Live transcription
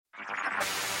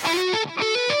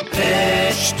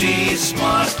HT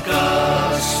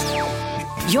Smartcast.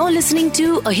 You're listening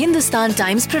to a Hindustan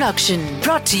Times production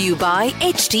brought to you by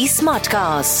HT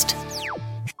Smartcast.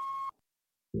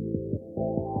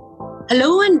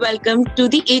 Hello and welcome to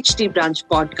the HT Brunch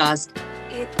podcast,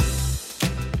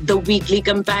 the weekly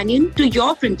companion to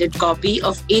your printed copy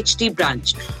of HT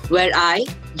Brunch, where I,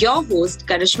 your host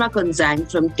Karishma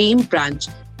Kunzang from Team Brunch,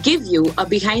 give you a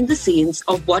behind the scenes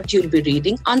of what you'll be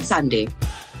reading on Sunday.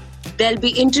 There'll be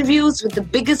interviews with the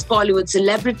biggest Bollywood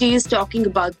celebrities talking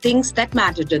about things that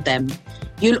matter to them.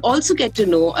 You'll also get to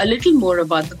know a little more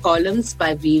about the columns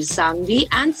by Vir Sanghvi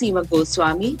and Seema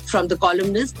Goswami from the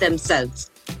columnists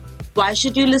themselves. Why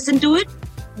should you listen to it?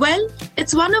 Well,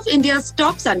 it's one of India's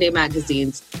top Sunday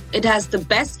magazines. It has the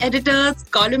best editors,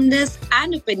 columnists,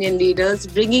 and opinion leaders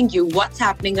bringing you what's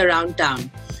happening around town.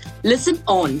 Listen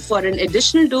on for an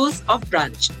additional dose of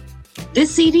brunch.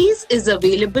 This series is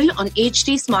available on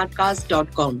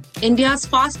htsmartcast.com, India's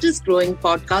fastest growing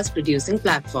podcast producing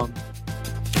platform.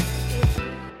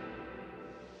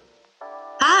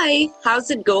 Hi,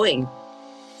 how's it going?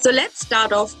 So let's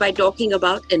start off by talking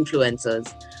about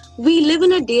influencers. We live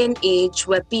in a day and age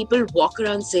where people walk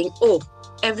around saying, oh,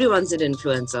 everyone's an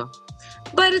influencer.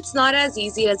 But it's not as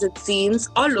easy as it seems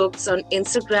or looks on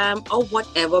Instagram or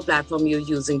whatever platform you're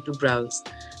using to browse.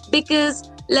 Because,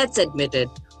 let's admit it,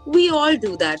 we all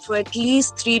do that for at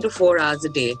least 3 to 4 hours a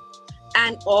day.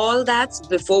 And all that's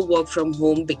before work from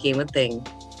home became a thing.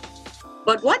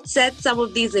 But what sets some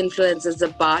of these influencers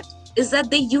apart is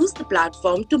that they use the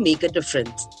platform to make a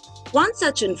difference. One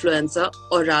such influencer,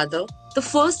 or rather, the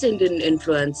first Indian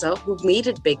influencer who made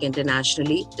it big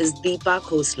internationally, is Diipa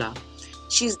Khosla.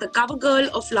 She's the cover girl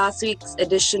of last week's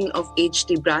edition of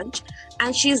HT Brunch,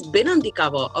 and she's been on the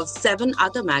cover of 7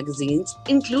 other magazines,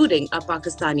 including a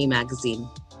Pakistani magazine.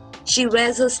 She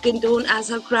wears her skin tone as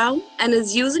her crown and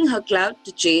is using her clout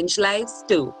to change lives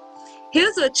too.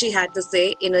 Here's what she had to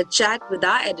say in a chat with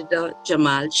our editor,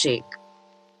 Jamal Sheikh.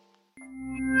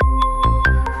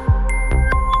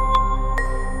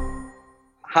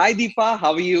 Hi Deepa,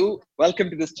 how are you? Welcome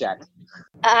to this chat.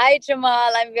 Hi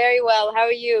Jamal, I'm very well. How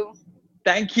are you?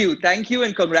 Thank you,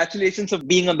 and congratulations for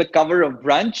being on the cover of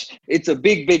Brunch. It's a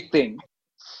big thing.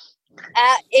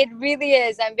 It really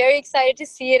is. I'm very excited to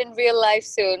see it in real life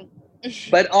soon.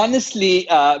 But honestly,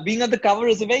 being on the cover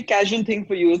is a very casual thing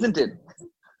for you, isn't it?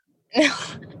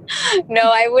 No,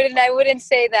 I wouldn't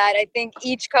say that. I think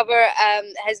each cover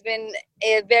has been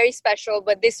very special,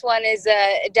 but this one is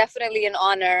definitely an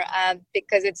honor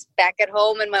because it's back at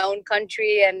home in my own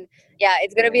country, and yeah,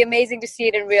 it's going to be amazing to see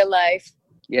it in real life.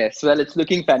 Yes, well, it's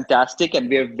looking fantastic and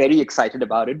we're very excited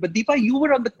about it. But Deepa, you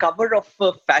were on the cover of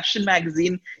a fashion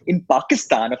magazine in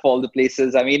Pakistan, of all the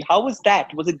places. I mean, how was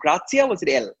that? Was it Grazia? Was it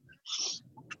Elle?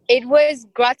 It was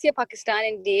Grazia, Pakistan,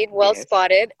 indeed. Well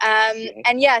spotted.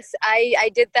 And yes, I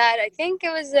did that. I think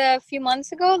it was a few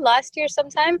months ago, last year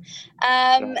sometime.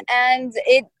 And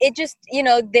it just,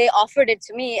 they offered it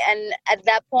to me. And at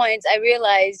that point, I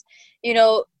realized,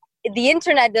 the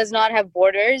internet does not have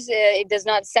borders. It does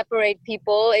not separate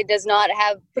people. It does not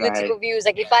have political views.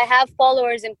 Like if I have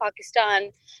followers in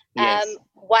Pakistan,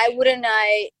 why wouldn't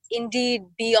I indeed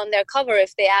be on their cover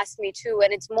if they ask me to?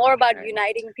 And it's more about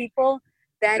uniting people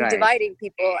than dividing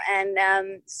people. And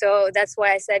so that's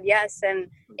why I said yes. And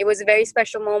it was a very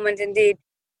special moment indeed.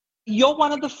 You're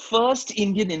one of the first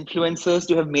Indian influencers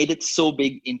to have made it so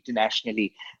big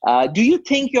internationally. Do you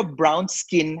think your brown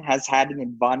skin has had an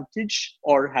advantage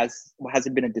or has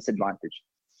it been a disadvantage?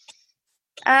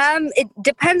 It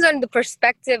depends on the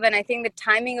perspective, and I think the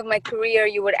timing of my career,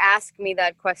 you would ask me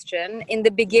that question. In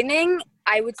the beginning,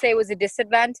 I would say it was a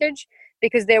disadvantage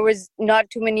because there was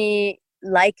not too many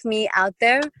like me out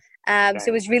there. So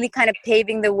it was really kind of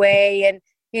paving the way and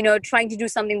trying to do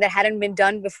something that hadn't been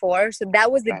done before. So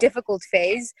that was the difficult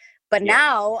phase. But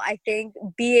now I think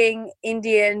being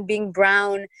Indian, being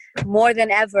brown, more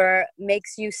than ever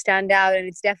makes you stand out. And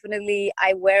it's definitely,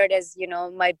 I wear it as,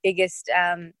 my biggest,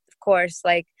 of course,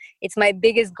 like it's my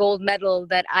biggest gold medal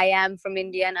that I am from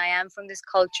India and I am from this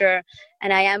culture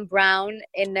and I am brown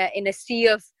in a sea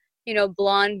of,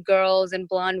 blonde girls and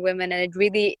blonde women. And it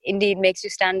really indeed makes you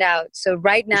stand out. So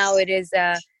right now it is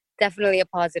definitely a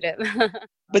positive.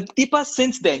 But Deepa,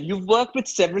 since then, you've worked with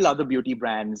several other beauty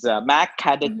brands. MAC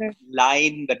had a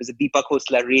line that was a Diipa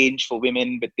Khosla range for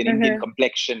women with an Indian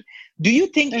complexion. Do you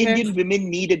think Indian women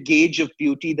need a gauge of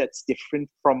beauty that's different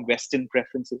from Western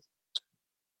preferences?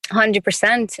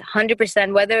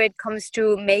 100%. Whether it comes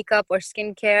to makeup or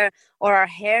skincare or our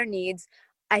hair needs,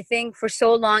 I think for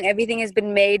so long, everything has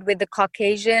been made with the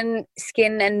Caucasian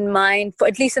skin and mind, for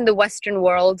at least in the Western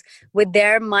world, with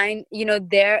their mind,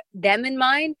 them in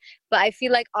mind. But I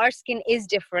feel like our skin is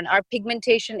different. Our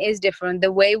pigmentation is different.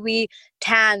 The way we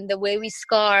tan, the way we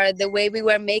scar, the way we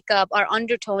wear makeup, our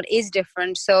undertone is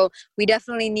different. So we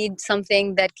definitely need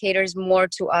something that caters more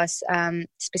to us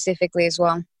specifically as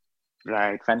well.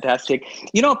 Right. Fantastic.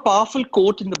 A powerful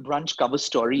quote in the Brunch cover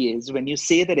story is when you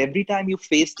say that every time you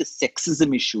faced a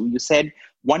sexism issue, you said,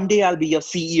 one day I'll be your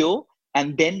CEO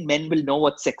and then men will know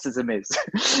what sexism is.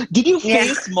 Did you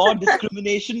face more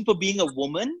discrimination for being a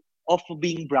woman or for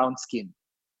being brown skinned?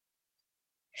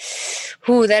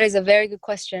 Ooh, that is a very good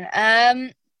question.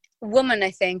 Woman, I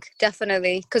think,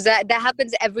 definitely. Because that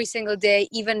happens every single day,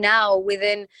 even now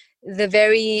within the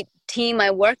very team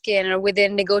I work in or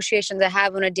within negotiations I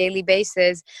have on a daily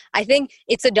basis. I think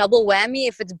it's a double whammy.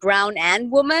 If it's brown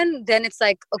and woman, then it's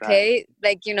like, okay,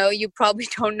 you probably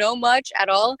don't know much at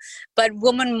all. But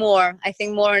woman more, I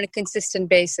think more on a consistent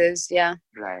basis. Yeah.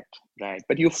 Right.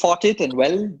 But you fought it and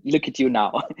well, look at you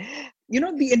now.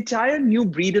 The entire new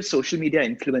breed of social media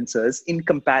influencers in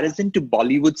comparison to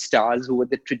Bollywood stars who were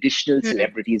the traditional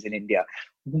celebrities in India.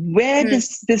 Where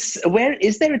is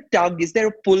there a tug? Is there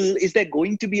a pull? Is there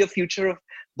going to be a future of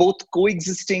both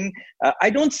coexisting? I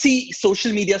don't see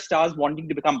social media stars wanting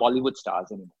to become Bollywood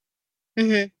stars anymore.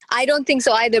 I don't think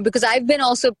so either, because I've been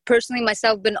also personally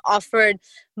myself been offered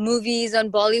movies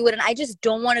on Bollywood, and I just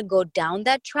don't want to go down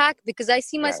that track because I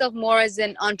see myself more as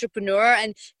an entrepreneur,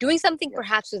 and doing something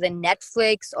perhaps with a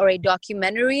Netflix or a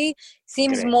documentary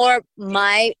seems more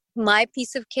my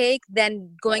piece of cake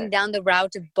than going down the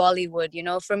route of Bollywood.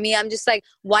 For me, I'm just like,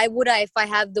 why would I, if I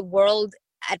have the world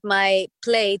at my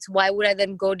plate, why would I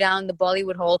then go down the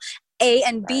Bollywood hole? A,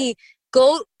 and B,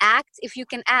 go act if you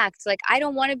can act. Like, I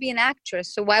don't want to be an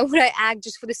actress, so why would I act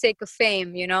just for the sake of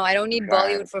fame? I don't need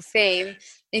Bollywood for fame.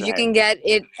 If you can get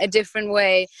it a different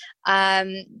way.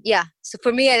 So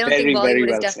for me, I don't think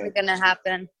Bollywood is definitely going to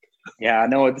happen. Yeah,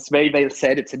 no, it's very well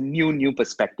said. It's a new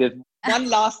perspective. One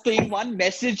last thing, one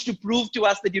message to prove to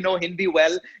us that you know Hindi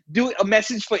well. Do a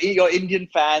message for your Indian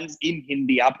fans in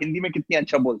Hindi. आप हिंदी में कितनी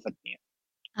अच्छा बोल सकती हैं?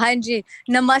 हाँ जी,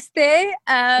 नमस्ते.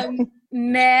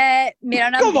 मेरा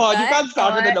नाम Come on, you can't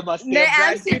start with a namaste.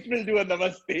 Brad Pitt will do a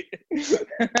namaste.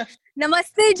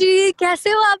 नमस्ते जी, कैसे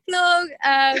हो आप लोग?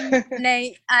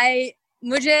 नहीं,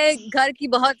 मुझे घर की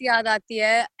बहुत याद आती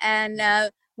है,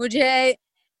 and मुझे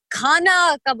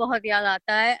खाना का बहुत याद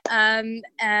आता है,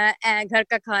 घर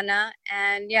का खाना,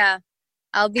 and yeah,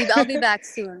 I'll be back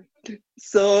soon.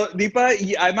 So,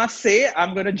 Deepa, I must say,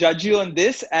 I'm going to judge you on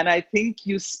this, and I think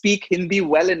you speak Hindi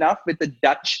well enough with a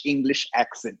Dutch-English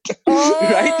accent,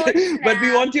 right? But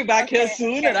we want you back here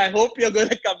soon, and I hope you're going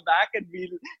to come back and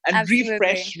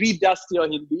refresh, redust your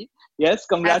Hindi. Yes,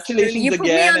 congratulations you again.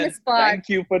 Put me on the spot. Thank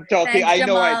you for talking. Thanks, I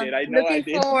know Jamal. I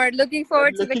did. Looking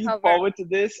forward to the cover. Looking forward to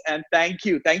this, and thank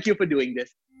you. Thank you for doing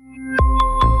this.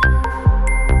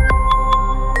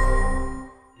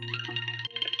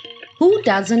 Who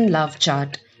doesn't love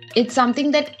chaat? It's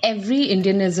something that every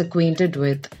Indian is acquainted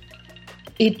with.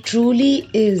 It truly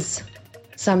is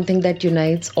something that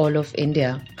unites all of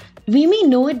India. We may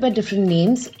know it by different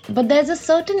names, but there's a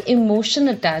certain emotion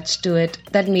attached to it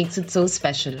that makes it so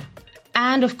special.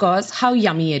 And of course, how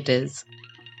yummy it is.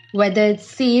 Whether it's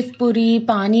sev puri,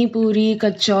 pani puri,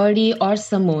 kachori or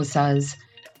samosas,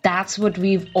 that's what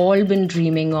we've all been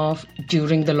dreaming of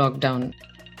during the lockdown.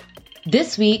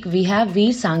 This week, we have Vir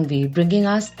Sanghvi bringing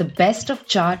us the best of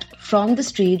chaat from the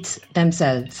streets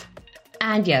themselves.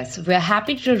 And yes, we're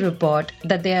happy to report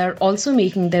that they are also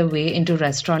making their way into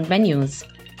restaurant menus.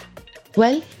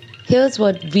 Well, here's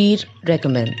what Vir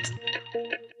recommends.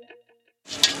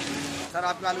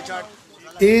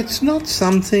 It's not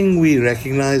something we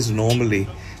recognize normally,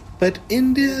 but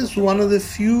India is one of the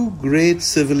few great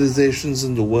civilizations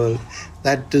in the world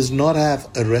that does not have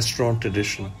a restaurant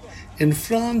tradition. In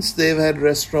France, they've had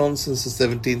restaurants since the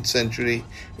 17th century.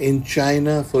 In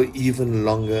China, for even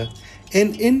longer.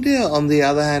 In India, on the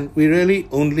other hand, we really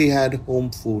only had home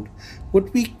food.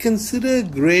 What we consider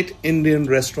great Indian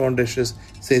restaurant dishes,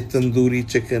 say tandoori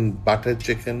chicken, butter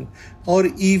chicken, or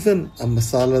even a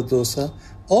masala dosa,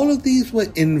 all of these were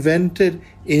invented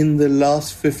in the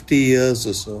last 50 years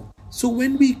or so. So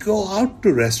when we go out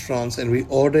to restaurants and we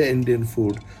order Indian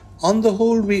food, on the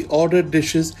whole, we order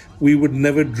dishes we would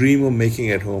never dream of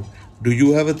making at home. Do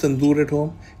you have a tandoor at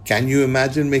home? Can you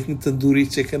imagine making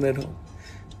tandoori chicken at home?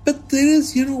 But there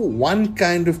is, one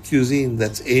kind of cuisine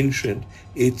that's ancient.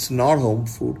 It's not home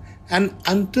food. And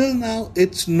until now,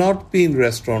 it's not been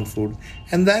restaurant food.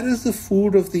 And that is the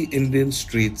food of the Indian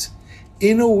streets.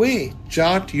 In a way,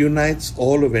 chaat unites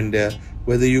all of India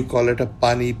whether you call it a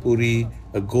pani puri,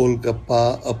 a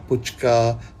golgappa, a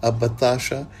puchka, a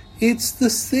batasha, it's the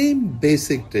same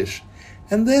basic dish.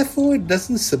 And therefore, it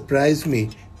doesn't surprise me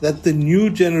that the new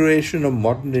generation of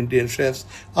modern Indian chefs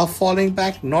are falling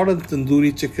back not on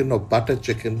tandoori chicken or butter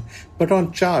chicken, but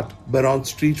on chaat, but on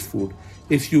street food.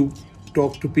 If you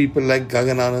talk to people like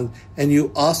Gagan Anand and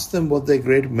you ask them what their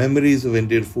great memories of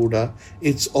Indian food are,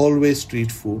 it's always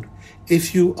street food.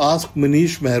 If you ask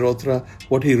Manish Mehrotra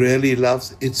what he really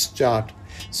loves, it's chaat.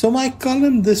 So my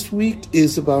column this week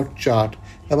is about chaat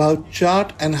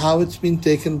and how it's been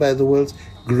taken by the world's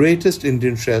greatest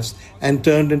Indian chefs and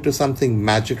turned into something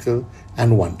magical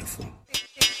and wonderful.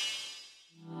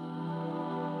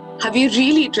 Have you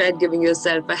really tried giving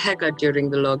yourself a haircut during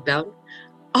the lockdown?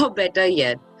 Or better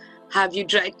yet, have you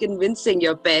tried convincing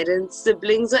your parents,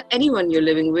 siblings, or anyone you're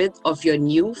living with of your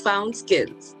newfound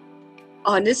skills?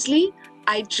 Honestly,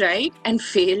 I tried and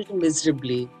failed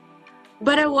miserably.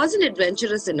 But I wasn't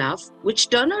adventurous enough, which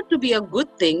turned out to be a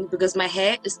good thing because my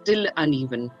hair is still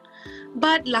uneven.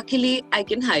 But luckily, I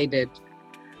can hide it.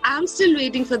 I'm still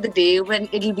waiting for the day when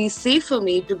it'll be safe for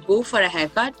me to go for a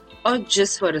haircut or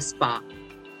just for a spa.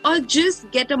 Or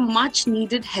just get a much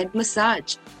needed head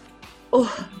massage.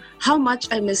 Oh, how much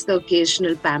I miss the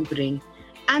occasional pampering.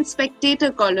 And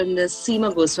Spectator columnist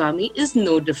Seema Goswami is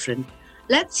no different.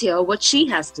 Let's hear what she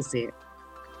has to say.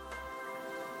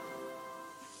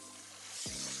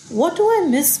 What do I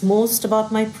miss most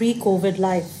about my pre-COVID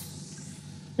life?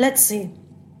 Let's see.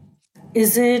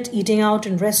 Is it eating out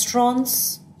in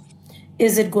restaurants?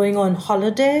 Is it going on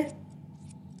holiday?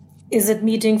 Is it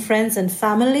meeting friends and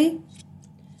family?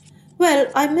 Well,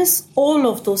 I miss all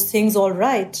of those things, all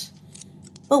right.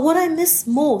 But what I miss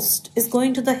most is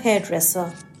going to the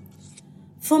hairdresser.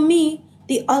 For me,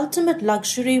 the ultimate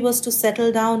luxury was to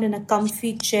settle down in a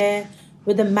comfy chair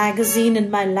with a magazine in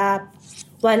my lap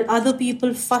while other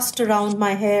people fussed around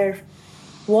my hair,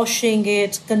 washing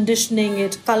it, conditioning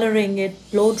it, coloring it,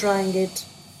 blow drying it.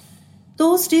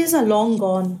 Those days are long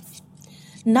gone.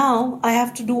 Now I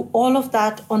have to do all of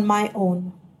that on my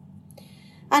own.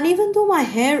 And even though my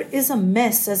hair is a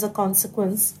mess as a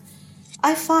consequence,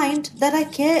 I find that I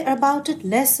care about it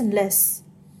less and less.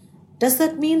 Does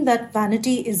that mean that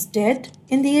vanity is dead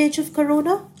in the age of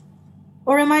Corona?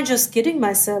 Or am I just kidding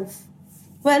myself?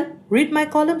 Well, read my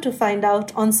column to find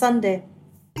out on Sunday.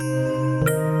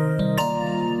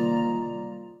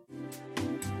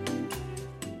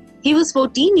 He was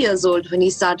 14 years old when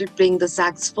he started playing the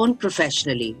saxophone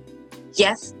professionally.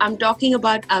 Yes, I'm talking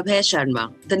about Abhay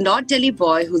Sharma, the North Delhi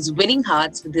boy who's winning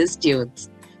hearts with his tunes.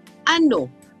 And no,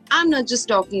 I'm not just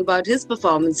talking about his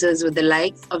performances with the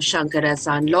likes of Shankar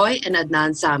Ehsaan Loy and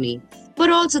Adnan Sami, but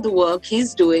also the work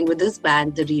he's doing with his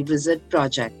band, the Revisit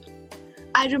Project.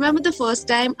 I remember the first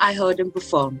time I heard him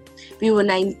perform. We were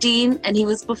 19 and he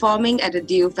was performing at a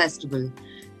Dio festival.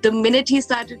 The minute he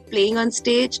started playing on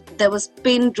stage, there was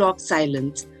pin-drop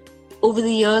silence. Over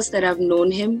the years that I've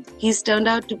known him, he's turned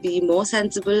out to be more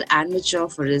sensible and mature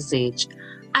for his age.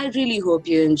 I really hope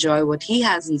you enjoy what he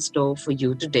has in store for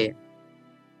you today.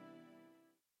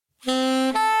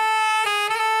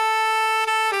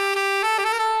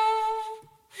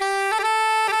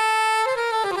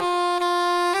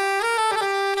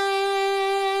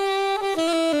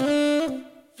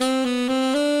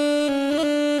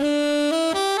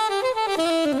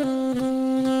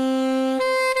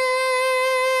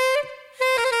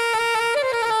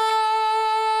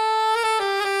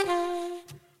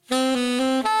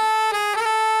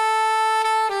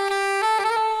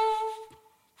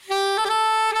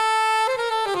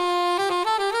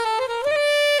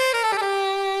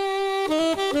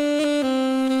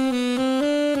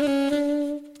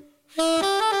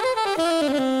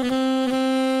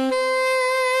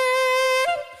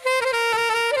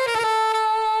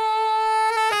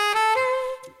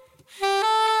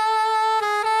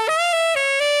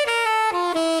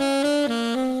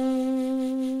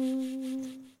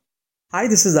 Hi,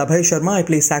 this is Abhay Sharma. I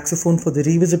play saxophone for the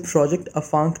Revisit Project, a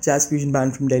funk jazz fusion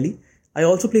band from Delhi. I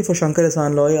also play for Shankar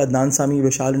Ehsaan Loy, Adnan Sami,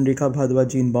 Vishal and Rekha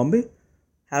Bhardwaj in Bombay.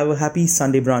 Have a happy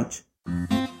Sunday brunch.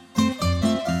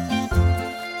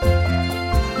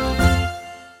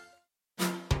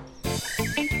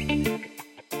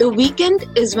 The weekend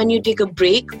is when you take a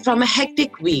break from a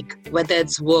hectic week, whether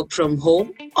it's work from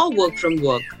home or work from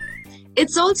work.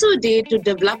 It's also a day to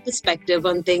develop perspective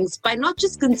on things by not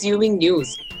just consuming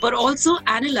news, but also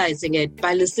analyzing it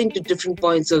by listening to different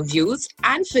points of views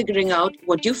and figuring out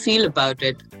what you feel about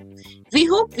it. We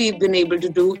hope we've been able to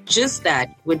do just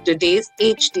that with today's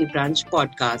HT Brunch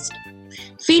podcast.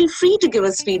 Feel free to give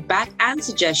us feedback and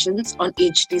suggestions on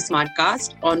HT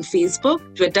Smartcast on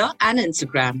Facebook, Twitter and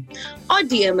Instagram, or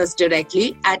DM us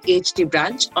directly at HT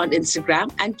Brunch on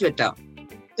Instagram and Twitter.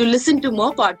 To listen to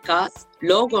more podcasts,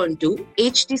 log on to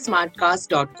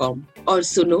htsmartcast.com or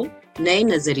suno Naye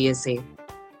Nazariye Se.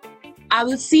 I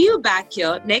will see you back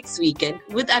here next weekend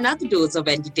with another dose of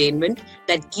entertainment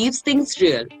that keeps things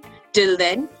real. Till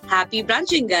then, happy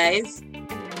brunching, guys.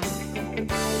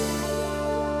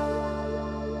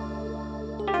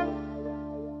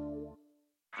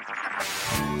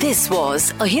 This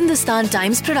was a Hindustan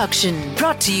Times production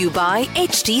brought to you by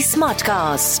HT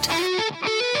Smartcast.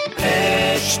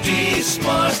 HT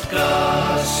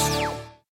Smartcast.